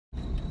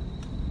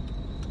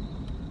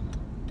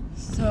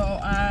So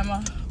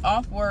I'm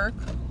off work.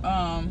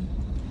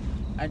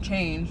 I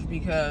changed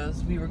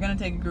because we were gonna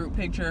take a group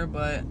picture,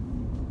 but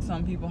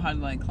some people had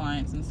like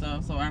clients and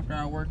stuff. So after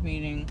our work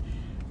meeting,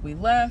 we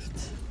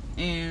left,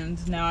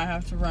 and now I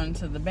have to run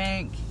to the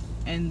bank,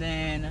 and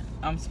then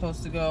we're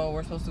supposed to go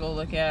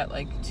look at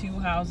like 2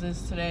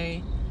 houses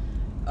today.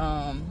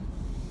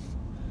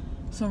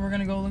 So we're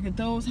gonna go look at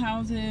those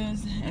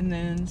houses and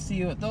then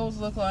see what those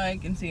look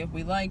like and see if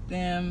we like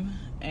them,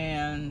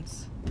 and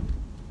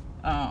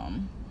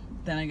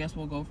then I guess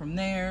we'll go from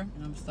there.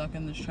 And I'm stuck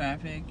in this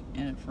traffic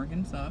and it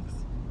freaking sucks.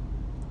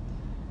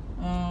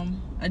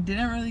 I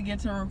didn't really get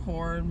to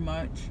record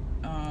much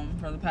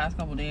for the past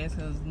couple days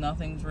because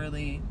nothing's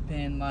really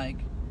been like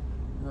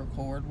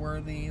record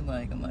worthy,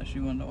 like unless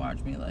you want to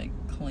watch me like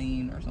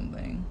clean or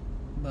something,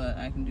 but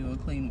I can do a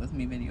clean with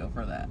me video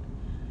for that.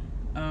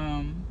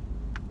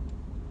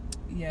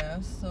 Yeah,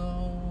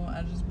 so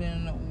I've just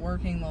been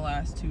working the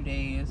last 2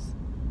 days,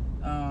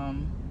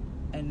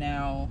 and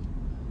now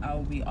I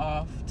will be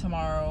off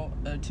tomorrow,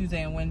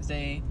 Tuesday and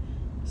Wednesday,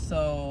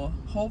 so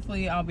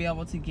hopefully I'll be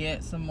able to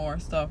get some more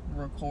stuff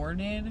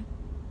recorded.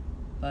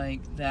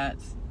 Like,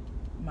 that's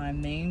my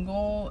main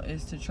goal,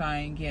 is to try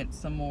and get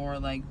some more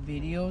like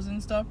videos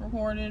and stuff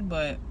recorded,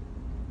 but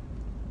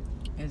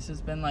it's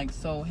just been like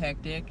so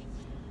hectic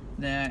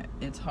that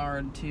it's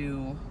hard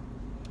to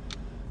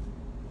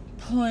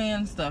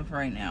plan stuff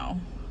right now,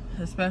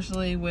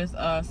 especially with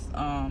us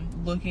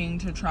looking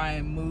to try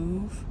and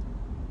move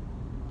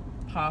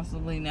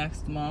possibly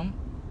next month.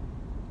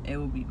 It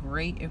would be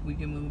great if we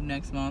can move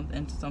next month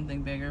into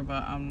something bigger,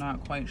 but I'm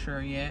not quite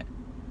sure yet.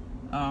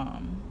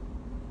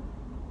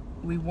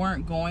 We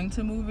weren't going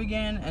to move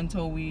again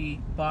until we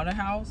bought a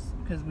house,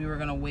 because we were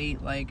going to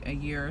wait like a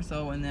year or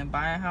so and then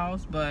buy a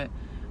house, but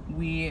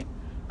we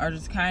are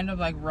just kind of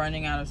like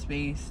running out of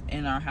space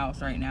in our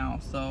house right now.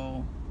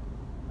 So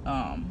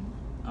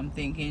I'm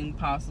thinking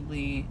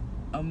possibly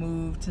a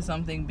move to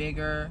something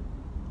bigger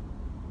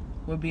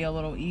would be a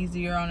little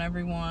easier on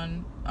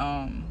everyone,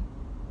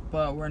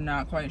 but we're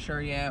not quite sure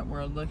yet.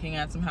 We're looking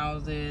at some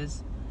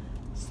houses,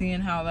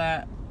 seeing how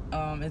that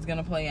is going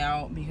to play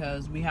out,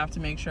 because we have to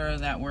make sure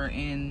that we're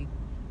in,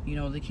 you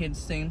know, the kids'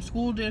 same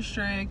school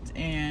district,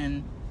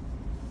 and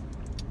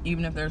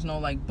even if there's no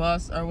like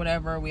bus or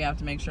whatever, we have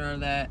to make sure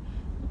that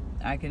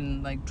we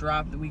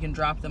can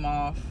drop them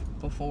off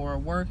before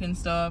work and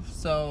stuff,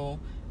 so,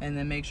 and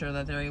then make sure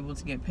that they're able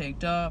to get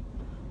picked up.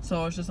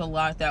 So it's just a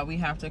lot that we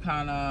have to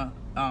kind of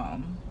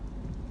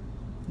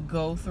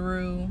go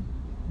through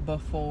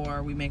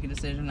before we make a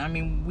decision. I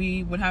mean,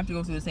 we would have to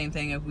go through the same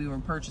thing if we were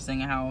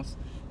purchasing a house,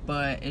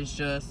 but it's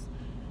just,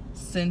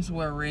 since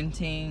we're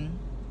renting,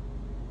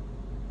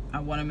 I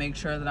want to make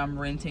sure that I'm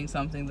renting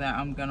something that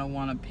I'm gonna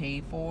want to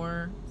pay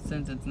for,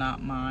 since it's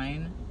not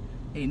mine.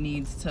 It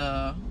needs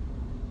to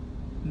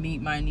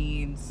meet my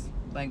needs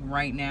like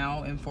right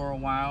now and for a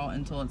while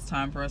until it's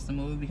time for us to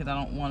move, because I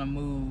don't want to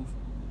move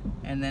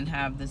and then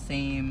have the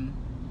same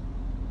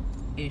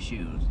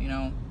issues, you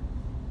know.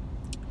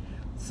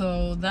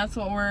 So that's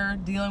what we're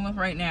dealing with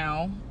right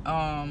now.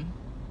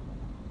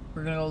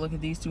 We're gonna go look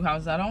at these 2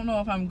 houses. I don't know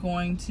if I'm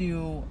going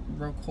to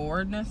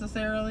record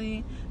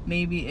necessarily.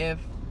 Maybe if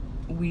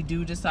we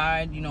do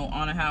decide, you know,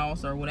 on a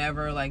house or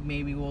whatever, like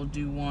maybe we'll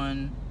do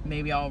one,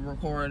 maybe I'll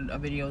record a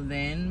video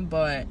then,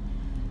 but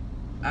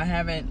I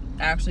haven't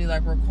actually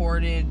like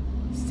recorded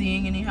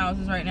seeing any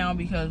houses right now,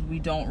 because we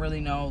don't really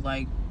know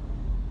like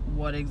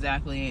what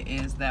exactly it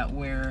is that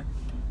we're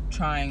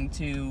trying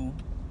to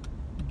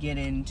get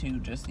into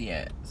just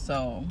yet.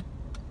 So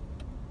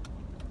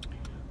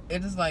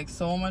it is like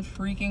so much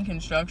freaking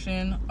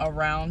construction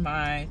around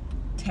my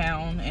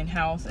town and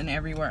house and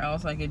everywhere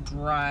else. Like, it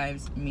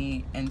drives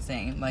me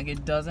insane. Like,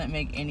 it doesn't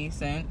make any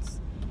sense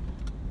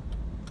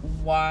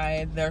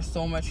why there's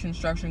so much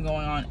construction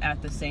going on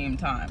at the same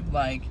time.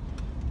 Like,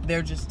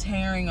 they're just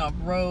tearing up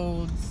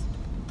roads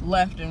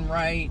left and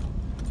right,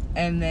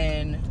 and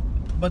then,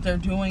 but they're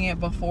doing it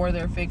before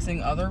they're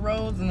fixing other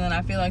roads. And then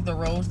I feel like the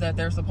roads that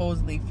they're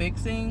supposedly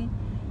fixing,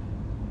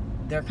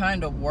 they're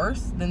kind of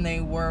worse than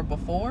they were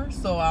before.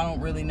 So I don't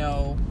really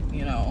know,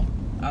 you know,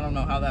 I don't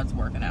know how that's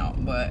working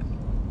out, but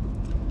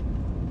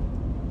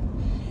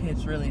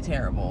it's really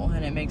terrible,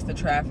 and it makes the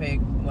traffic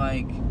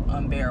like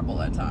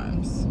unbearable at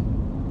times.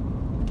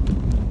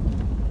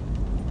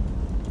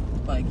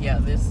 Like, yeah,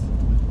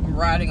 I'm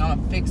riding on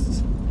a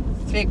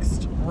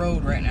fixed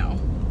road right now.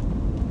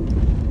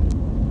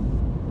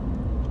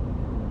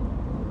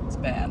 It's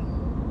bad.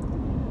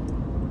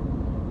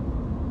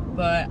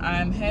 But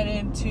I'm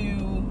headed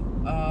to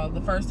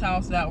the first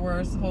house that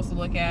we're supposed to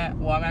look at.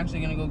 Well, I'm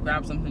actually gonna go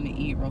grab something to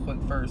eat real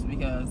quick first,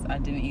 because I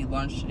didn't eat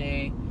lunch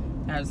today.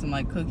 I had some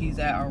like cookies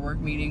at our work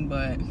meeting,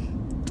 but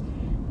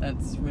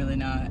that's really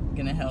not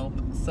gonna help.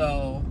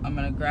 So I'm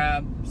gonna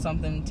grab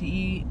something to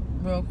eat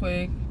real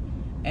quick,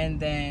 and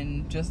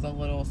then just a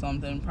little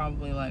something,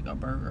 probably like a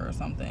burger or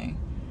something,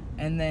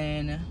 and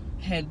then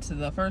head to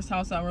the first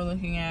house that we're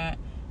looking at,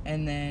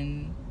 and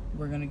then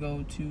we're gonna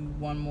go to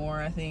one more,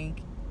 I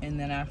think, and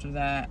then after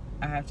that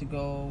I have to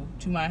go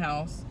to my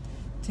house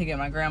to get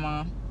my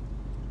grandma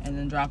and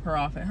then drop her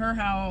off at her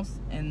house,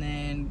 and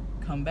then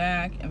come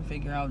back and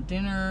figure out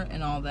dinner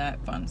and all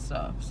that fun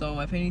stuff. So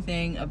if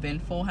anything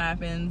eventful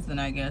happens, then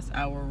I guess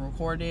I will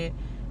record it.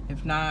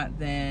 If not,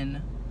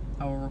 then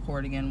I will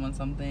record again when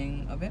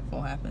something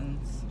eventful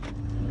happens.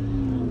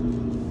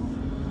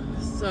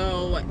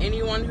 So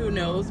anyone who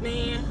knows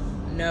me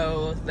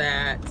knows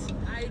that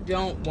I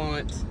don't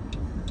want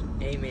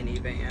a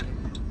minivan.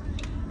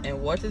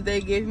 And what did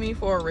they give me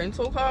for a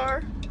rental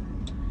car?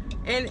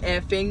 An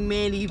effing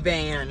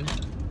minivan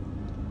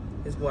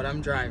is what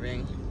I'm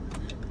driving.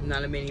 I'm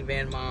not a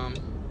minivan mom.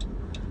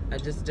 I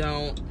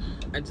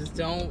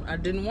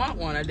didn't want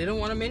one. I didn't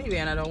want a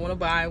minivan. I don't want to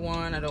buy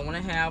one. I don't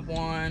want to have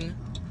one.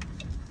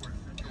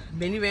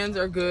 Minivans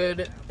are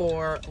good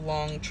for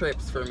long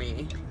trips for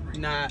me,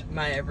 not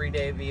my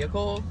everyday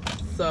vehicle.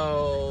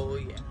 So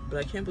yeah, but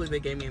I can't believe they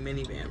gave me a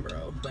minivan,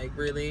 bro. Like,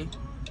 really?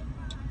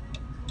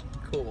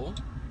 Cool.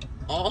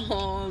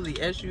 All the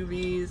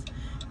SUVs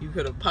you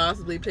could have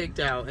possibly picked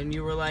out, and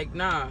you were like,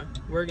 nah,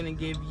 we're gonna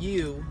give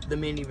you the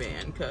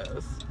minivan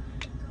because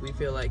we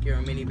feel like you're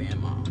a minivan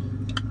mom.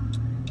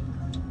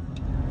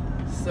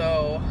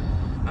 So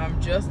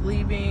I'm just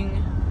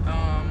leaving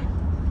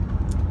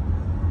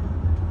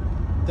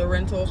the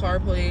rental car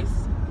place,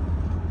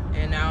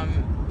 and now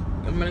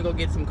I'm gonna go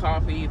get some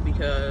coffee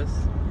because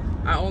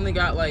I only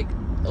got like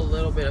a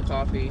little bit of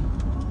coffee.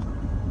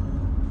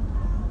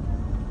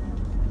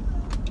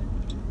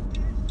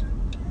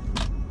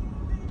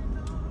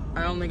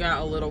 I only got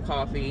a little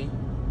coffee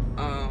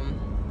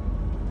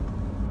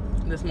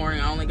this morning.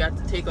 I only got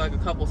to take like a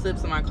couple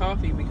sips of my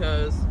coffee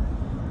because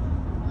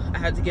I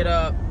had to get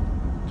up,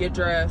 get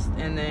dressed,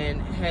 and then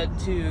head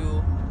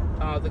to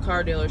the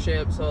car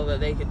dealership so that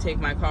they could take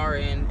my car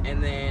in.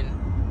 And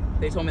then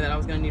they told me that I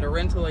was going to need a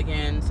rental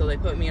again, so they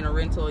put me in a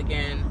rental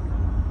again.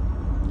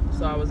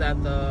 So I was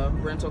at the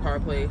rental car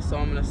place. So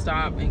I'm going to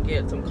stop and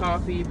get some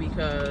coffee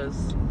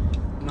because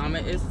mama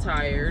is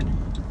tired.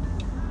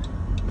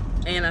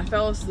 And I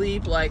fell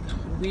asleep like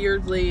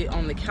weirdly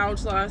on the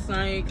couch last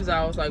night because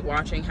I was like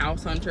watching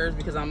House Hunters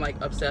because I'm like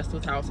obsessed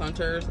with House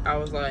Hunters. I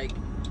was like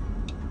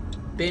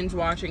binge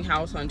watching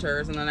House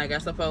Hunters, and then I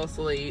guess I fell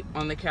asleep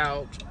on the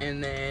couch,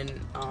 and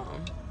then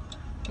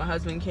my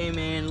husband came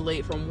in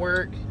late from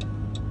work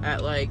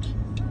at like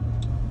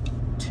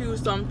 2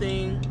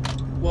 something.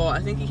 Well, I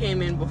think he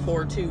came in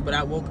before 2, but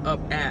I woke up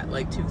at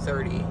like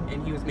 2:30,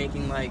 and he was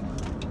making like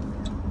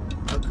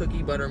a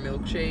cookie butter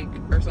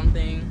milkshake or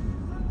something.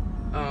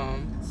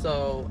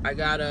 So I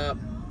got up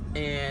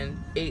and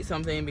ate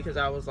something because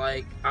I was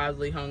like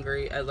oddly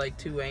hungry at like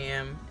 2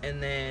 a.m.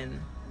 and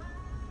then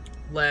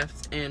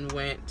left and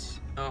went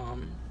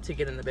to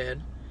get in the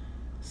bed.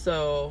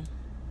 So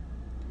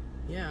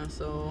yeah,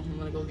 so I'm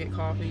gonna go get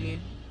coffee.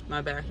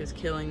 My back is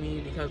killing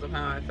me because of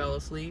how I fell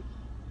asleep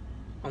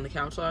on the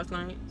couch last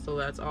night, so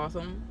that's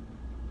awesome.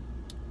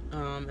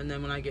 And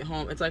then when I get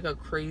home, it's like a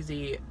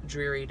crazy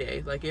dreary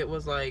day. Like, it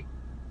was like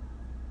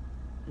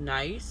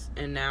nice,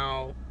 and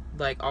now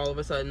like all of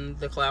a sudden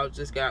the clouds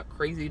just got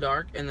crazy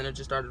dark, and then it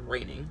just started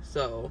raining.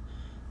 So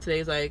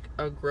today's like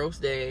a gross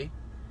day.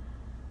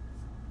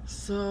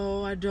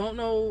 So I don't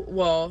know.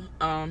 Well,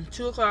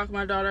 2 o'clock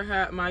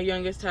my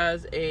youngest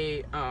has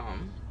a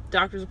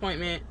doctor's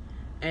appointment,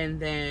 and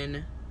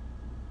then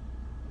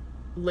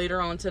later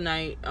on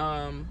tonight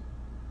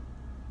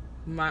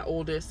my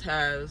oldest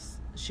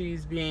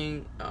she's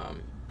being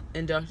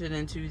inducted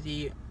into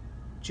the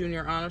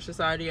Junior Honor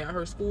Society at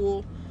her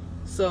school.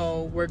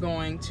 So we're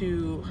going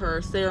to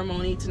her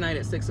ceremony tonight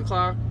at 6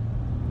 o'clock.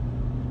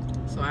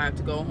 So I have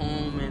to go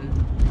home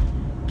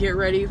and get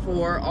ready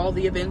for all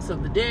the events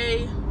of the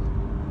day.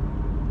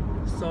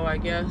 So I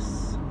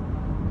guess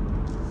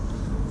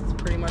that's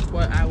pretty much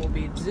what I will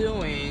be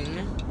doing.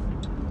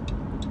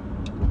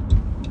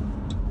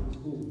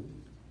 School.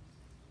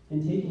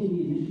 And taking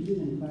the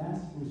initiative in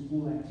class and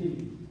school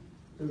activities,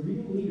 the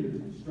real leader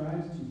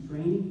strives to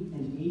train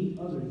and aid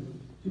others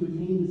to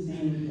attain the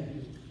same objective.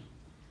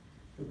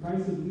 The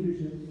price of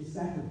leadership is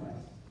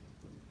sacrifice,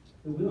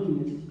 the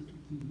willingness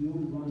to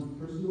yield one's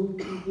personal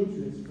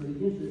interests for the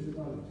interest of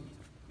others.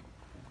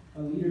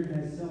 A leader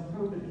has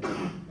self-confidence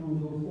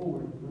and will go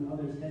forward when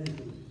others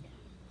hesitate.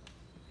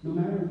 No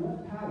matter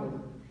what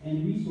power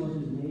and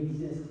resources may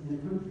exist in a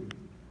country,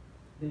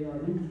 they are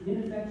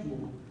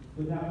ineffectual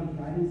without the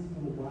guidance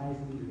of a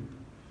wise leader.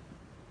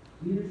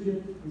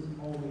 Leadership is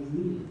always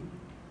needed.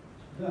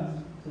 Thus,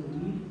 to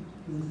lead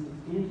is a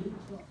substantial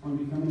on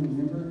becoming a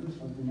member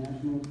of the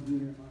National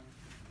Junior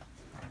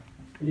Honor.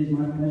 It is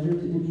my pleasure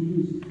to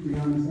introduce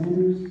Brianna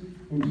Sanders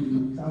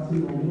into South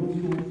Central Middle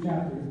School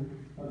chapter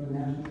of the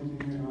National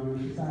Junior Honor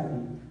Society.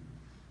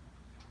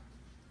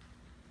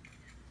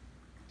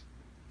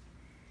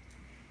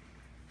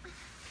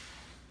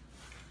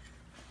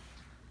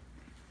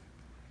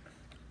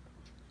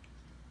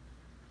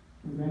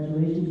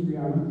 Congratulations,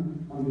 Brianna,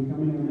 on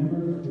becoming a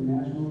member of the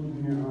National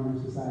Junior Honor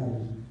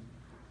Society.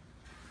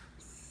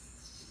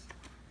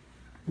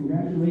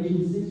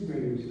 Congratulations, 6th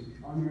graders,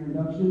 on your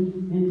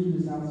induction into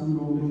the South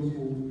Central Middle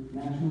School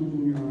National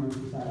Junior Honor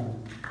Society.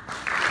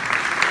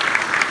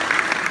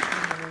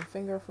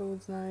 finger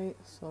foods night,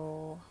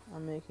 so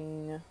I'm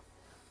making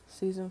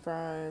seasoned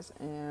fries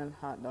and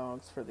hot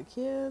dogs for the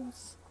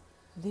kids.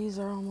 These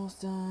are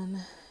almost done,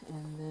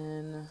 and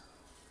then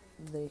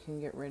they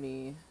can get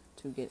ready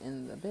to get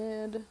in the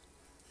bed.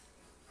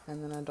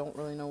 And then I don't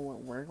really know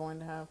what we're going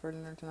to have for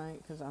dinner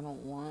tonight because I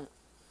don't want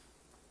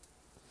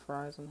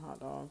fries and hot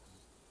dogs.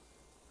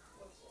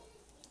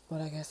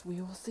 But I guess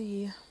we will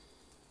see.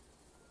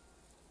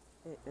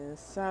 It is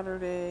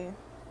Saturday.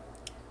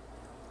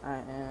 I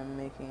am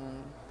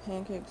making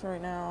pancakes right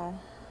now.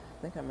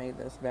 I think I made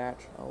this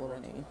batch a little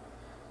neat,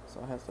 so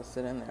it has to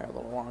sit in there a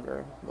little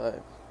longer.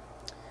 But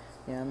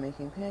yeah, I'm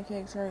making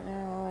pancakes right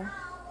now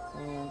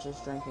and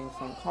just drinking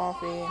some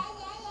coffee.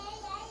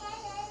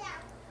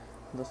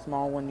 The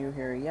small one you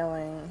hear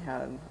yelling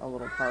had a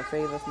little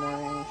parfait this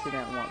morning. She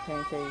didn't want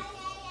pancakes.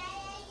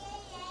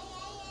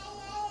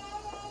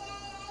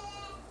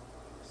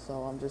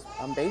 So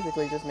I'm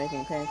basically just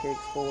making pancakes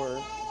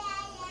for,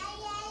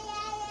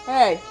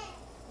 hey,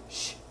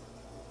 shh.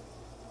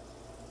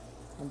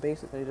 I'm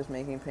basically just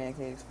making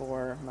pancakes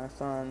for my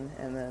son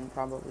and then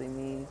probably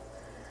me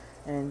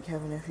and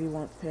Kevin if he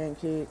wants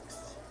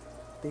pancakes,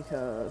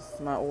 because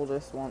my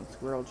oldest wants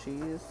grilled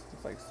cheese.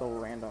 It's like so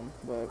random,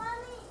 but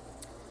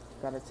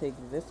gotta take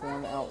this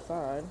one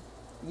outside.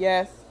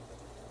 Yes.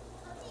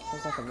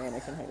 There's like a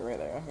mannequin head right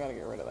there. I gotta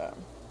get rid of that.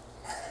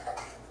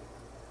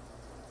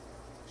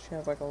 She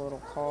has like a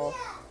little cough,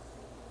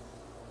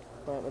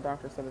 but the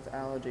doctor said it's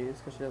allergies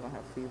because she doesn't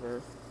have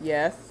fever.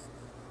 Yes.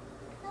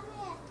 Come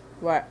here.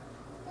 What?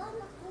 Go to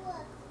school.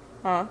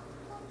 Huh?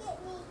 Come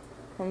get me.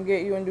 Come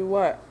get you and do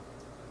what?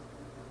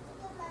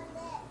 Look at my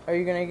bed. Are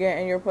you gonna get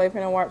in your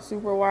playpen and watch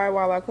Super Wide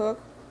while I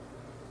cook?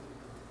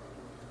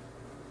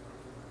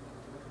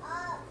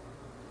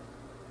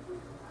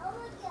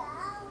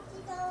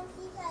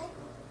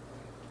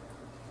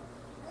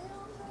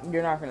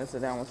 You're not gonna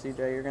sit down with CJ.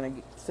 You're gonna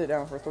sit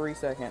down for 3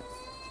 seconds.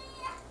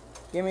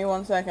 Give me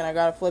 1 second. I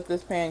gotta flip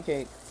this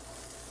pancake.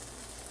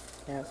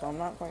 Yeah, so I'm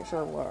not quite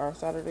sure what our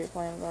Saturday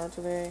plans are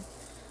today.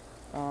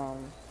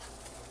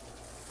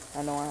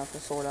 I know I have to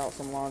sort out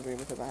some laundry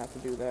because I have to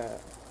do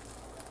that.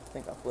 I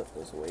think I flipped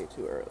this way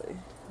too early.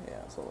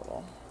 Yeah, it's a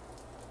little.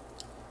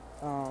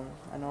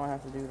 I know I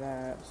have to do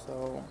that,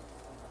 so.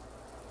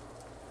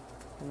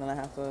 And then I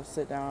have to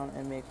sit down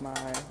and make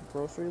my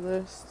grocery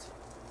list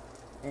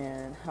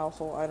and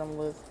household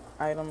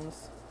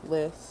items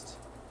list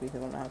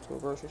because I'm gonna have to go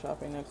grocery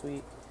shopping next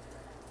week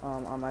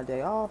on my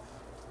day off.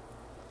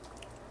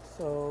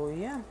 So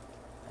yeah,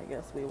 I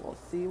guess we will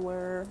see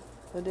where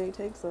the day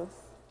takes us.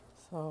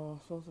 So I'm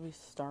supposed to be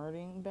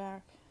starting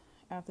back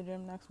at the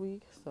gym next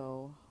week,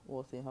 so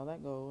we'll see how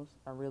that goes.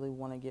 I really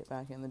want to get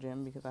back in the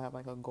gym because I have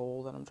like a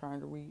goal that I'm trying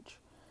to reach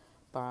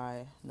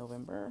by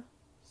November.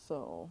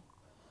 So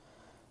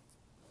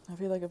I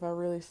feel like if I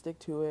really stick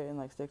to it and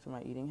like stick to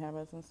my eating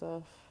habits and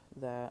stuff,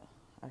 that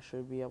I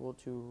should be able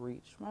to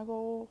reach my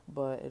goal.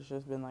 But it's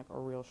just been like a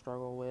real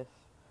struggle with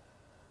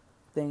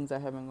things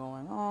that have been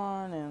going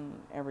on and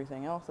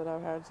everything else that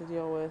I've had to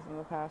deal with in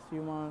the past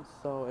few months.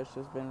 So it's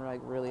just been like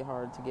really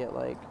hard to get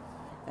like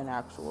an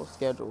actual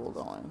schedule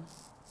going.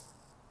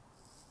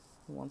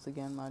 Once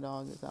again, my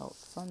dog is out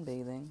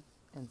sunbathing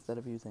instead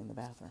of using the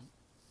bathroom,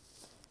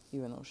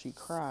 even though she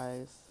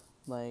cries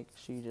like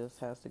she just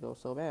has to go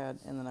so bad.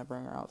 And then I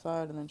bring her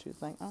outside and then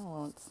she's like, oh,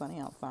 well, it's sunny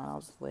outside, I'll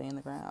just lay in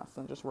the grass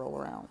and just roll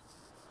around.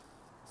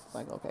 It's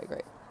like, okay,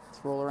 great,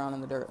 let's roll around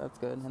in the dirt, that's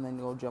good, and then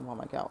go jump on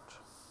my couch.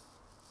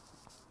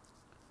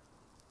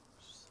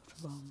 She's such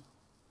a bum.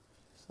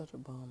 She's such a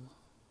bum.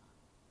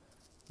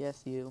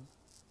 Yes, you.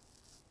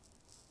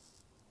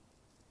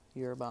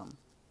 You're a bum.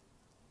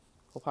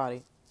 Go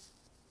potty.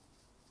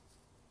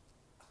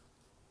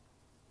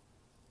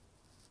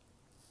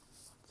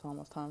 It's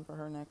almost time for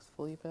her next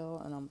flea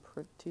pill, and I'm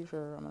pretty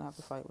sure I'm going to have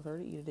to fight with her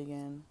to eat it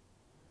again.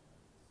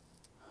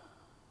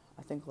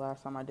 I think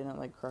last time I didn't,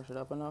 like, crush it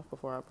up enough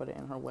before I put it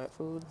in her wet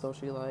food, so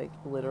she, like,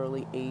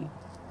 literally ate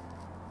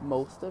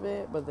most of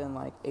it, but then,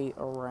 like, ate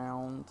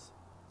around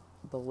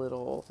the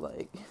little,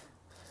 like,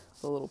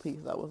 the little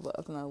piece that was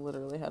left, and I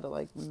literally had to,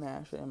 like,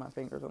 mash it in my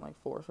fingers and,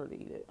 like, force her to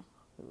eat it.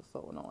 It was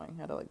so annoying.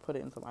 I had to, like, put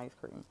it in some ice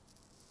cream.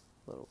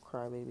 Little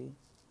crybaby.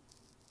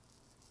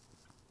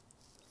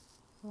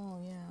 Oh,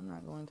 yeah, I'm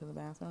not going to the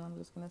bathroom. I'm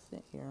just going to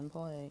sit here and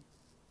play.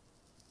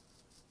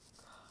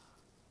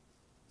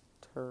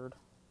 Turd.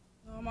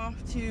 I'm off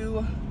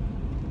to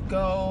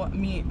go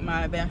meet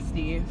my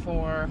bestie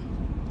for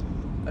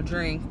a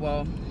drink.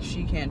 Well,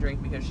 she can't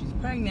drink because she's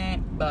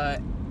pregnant,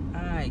 but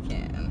I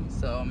can.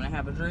 So I'm going to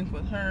have a drink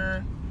with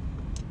her.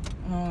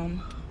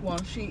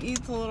 Well, she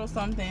eats a little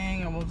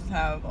something, and we'll just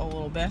have a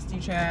little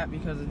bestie chat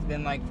because it's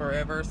been like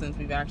forever since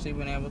we've actually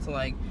been able to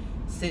like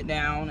sit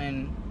down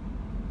and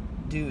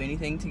do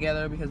anything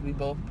together because we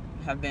both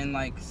have been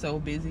like so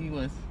busy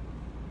with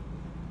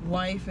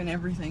life and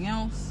everything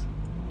else.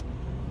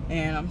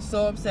 And I'm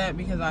so upset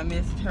because I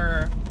missed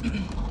her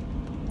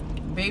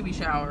baby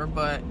shower,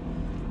 but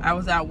I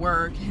was at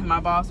work and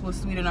my boss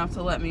was sweet enough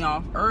to let me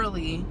off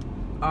early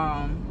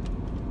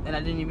and I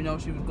didn't even know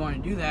she was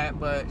going to do that,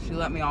 but she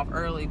let me off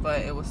early,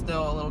 but it was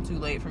still a little too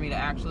late for me to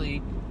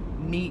actually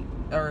meet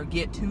or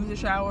get to the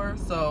shower.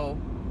 So,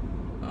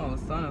 oh, the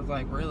sun is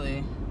like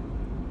really,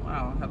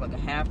 wow, I have like a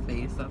half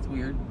face. That's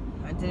weird.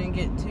 I didn't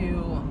get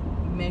to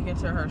make it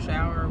to her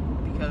shower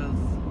because,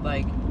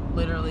 like,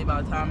 literally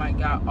by the time I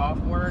got off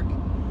work,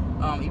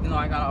 even though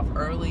I got off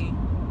early,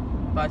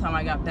 by the time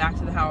I got back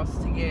to the house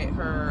to get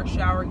her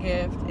shower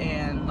gift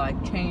and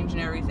like change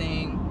and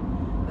everything,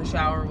 the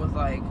shower was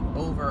like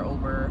over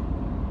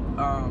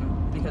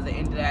because it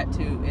ended at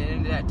 2. It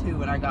ended at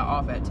 2 and I got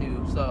off at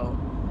 2, so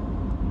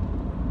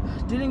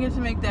didn't get to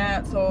make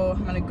that. So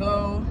I'm gonna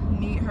go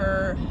meet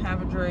her,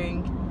 have a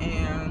drink,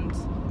 and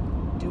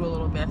do a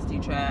little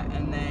bestie chat,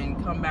 and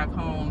then come back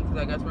home because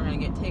I guess we're gonna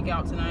get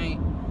takeout tonight,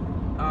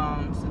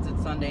 since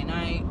it's Sunday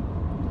night.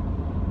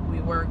 We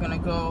were gonna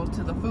go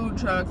to the food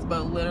trucks,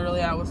 but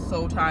literally I was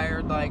so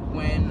tired, like,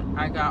 when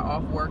I got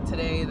off work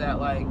today, that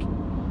like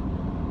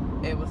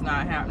it was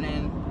not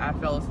happening. I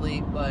fell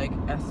asleep like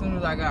as soon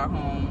as I got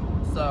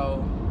home,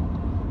 so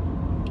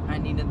I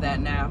needed that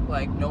nap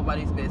like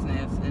nobody's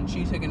business, and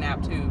she took a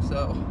nap too,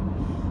 so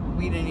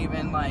we didn't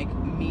even like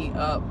meet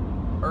up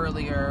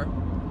earlier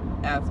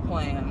as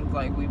planned.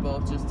 Like, we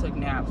both just took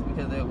naps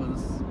because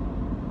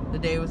the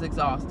day was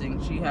exhausting.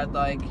 She had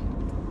like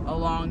a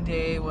long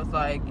day with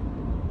like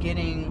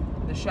getting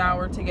the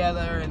shower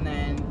together and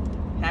then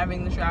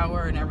having the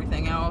shower and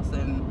everything else,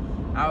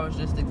 and I was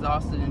just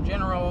exhausted in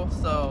general.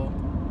 So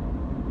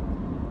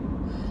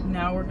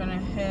now we're gonna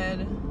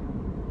head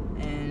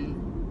and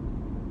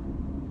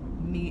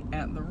meet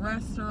at the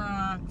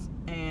restaurant,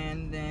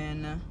 and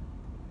then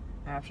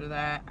after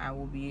that I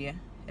will be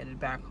headed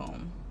back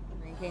home.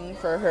 Drinking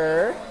for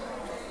her,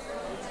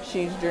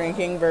 she's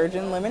drinking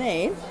virgin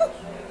lemonade.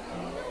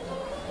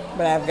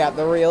 But I've got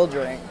the real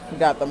drink. I've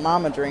got the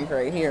mama drink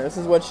right here. This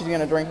is what she's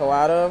gonna drink a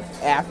lot of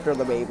after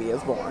the baby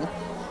is born.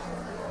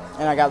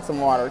 And I got some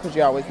water because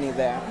you always need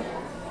that.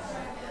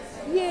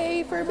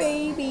 Yay for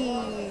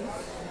babies!